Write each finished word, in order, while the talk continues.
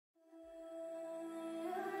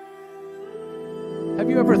Have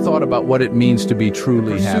you ever thought about what it means to be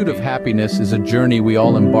truly happy? The pursuit of happiness is a journey we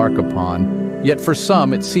all embark upon, yet for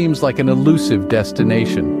some it seems like an elusive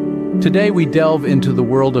destination. Today we delve into the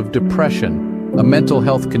world of depression, a mental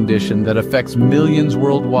health condition that affects millions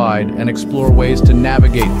worldwide, and explore ways to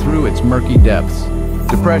navigate through its murky depths.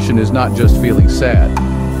 Depression is not just feeling sad.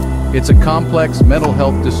 It's a complex mental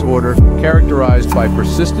health disorder characterized by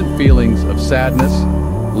persistent feelings of sadness,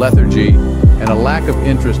 lethargy, and a lack of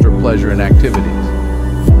interest or pleasure in activities.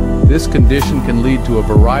 This condition can lead to a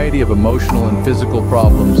variety of emotional and physical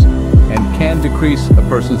problems and can decrease a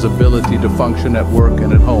person's ability to function at work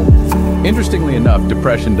and at home. Interestingly enough,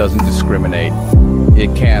 depression doesn't discriminate.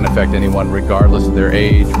 It can affect anyone regardless of their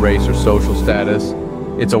age, race, or social status.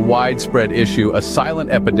 It's a widespread issue, a silent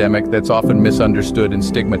epidemic that's often misunderstood and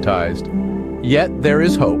stigmatized. Yet there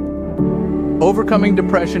is hope. Overcoming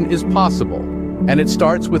depression is possible, and it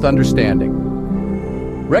starts with understanding.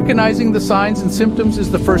 Recognizing the signs and symptoms is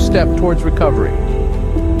the first step towards recovery.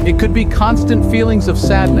 It could be constant feelings of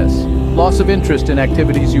sadness, loss of interest in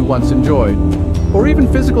activities you once enjoyed, or even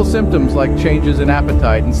physical symptoms like changes in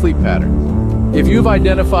appetite and sleep patterns. If you've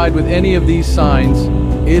identified with any of these signs,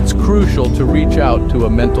 it's crucial to reach out to a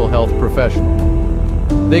mental health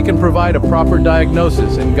professional. They can provide a proper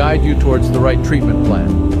diagnosis and guide you towards the right treatment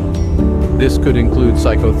plan. This could include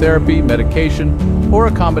psychotherapy, medication, or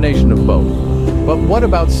a combination of both. But what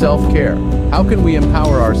about self-care? How can we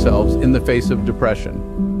empower ourselves in the face of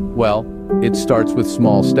depression? Well, it starts with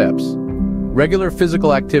small steps. Regular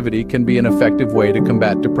physical activity can be an effective way to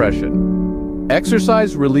combat depression.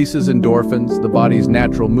 Exercise releases endorphins, the body's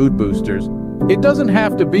natural mood boosters. It doesn't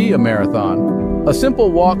have to be a marathon. A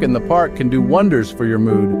simple walk in the park can do wonders for your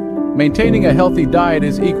mood. Maintaining a healthy diet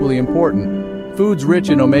is equally important. Foods rich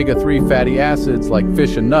in omega-3 fatty acids like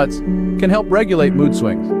fish and nuts can help regulate mood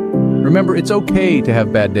swings. Remember, it's okay to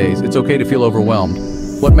have bad days. It's okay to feel overwhelmed.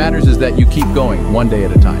 What matters is that you keep going, one day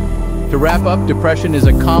at a time. To wrap up, depression is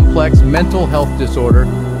a complex mental health disorder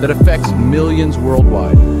that affects millions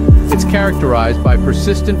worldwide. It's characterized by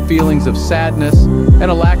persistent feelings of sadness and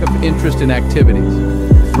a lack of interest in activities.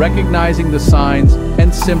 Recognizing the signs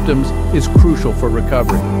and symptoms is crucial for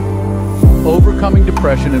recovery. Overcoming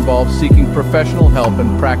depression involves seeking professional help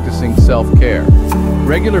and practicing self-care.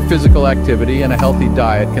 Regular physical activity and a healthy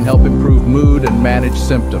diet can help improve mood and manage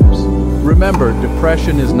symptoms. Remember,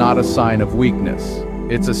 depression is not a sign of weakness.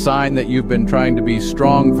 It's a sign that you've been trying to be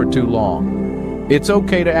strong for too long. It's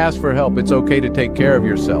okay to ask for help. It's okay to take care of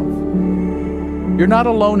yourself. You're not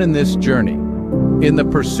alone in this journey. In the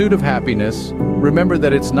pursuit of happiness, remember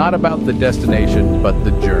that it's not about the destination, but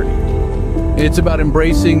the journey. It's about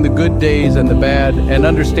embracing the good days and the bad, and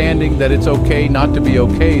understanding that it's okay not to be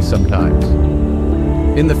okay sometimes.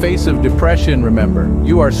 In the face of depression, remember,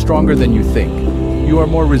 you are stronger than you think. You are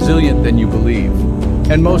more resilient than you believe.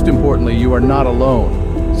 And most importantly, you are not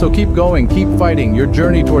alone. So keep going, keep fighting. Your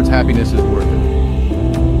journey towards happiness is worth it.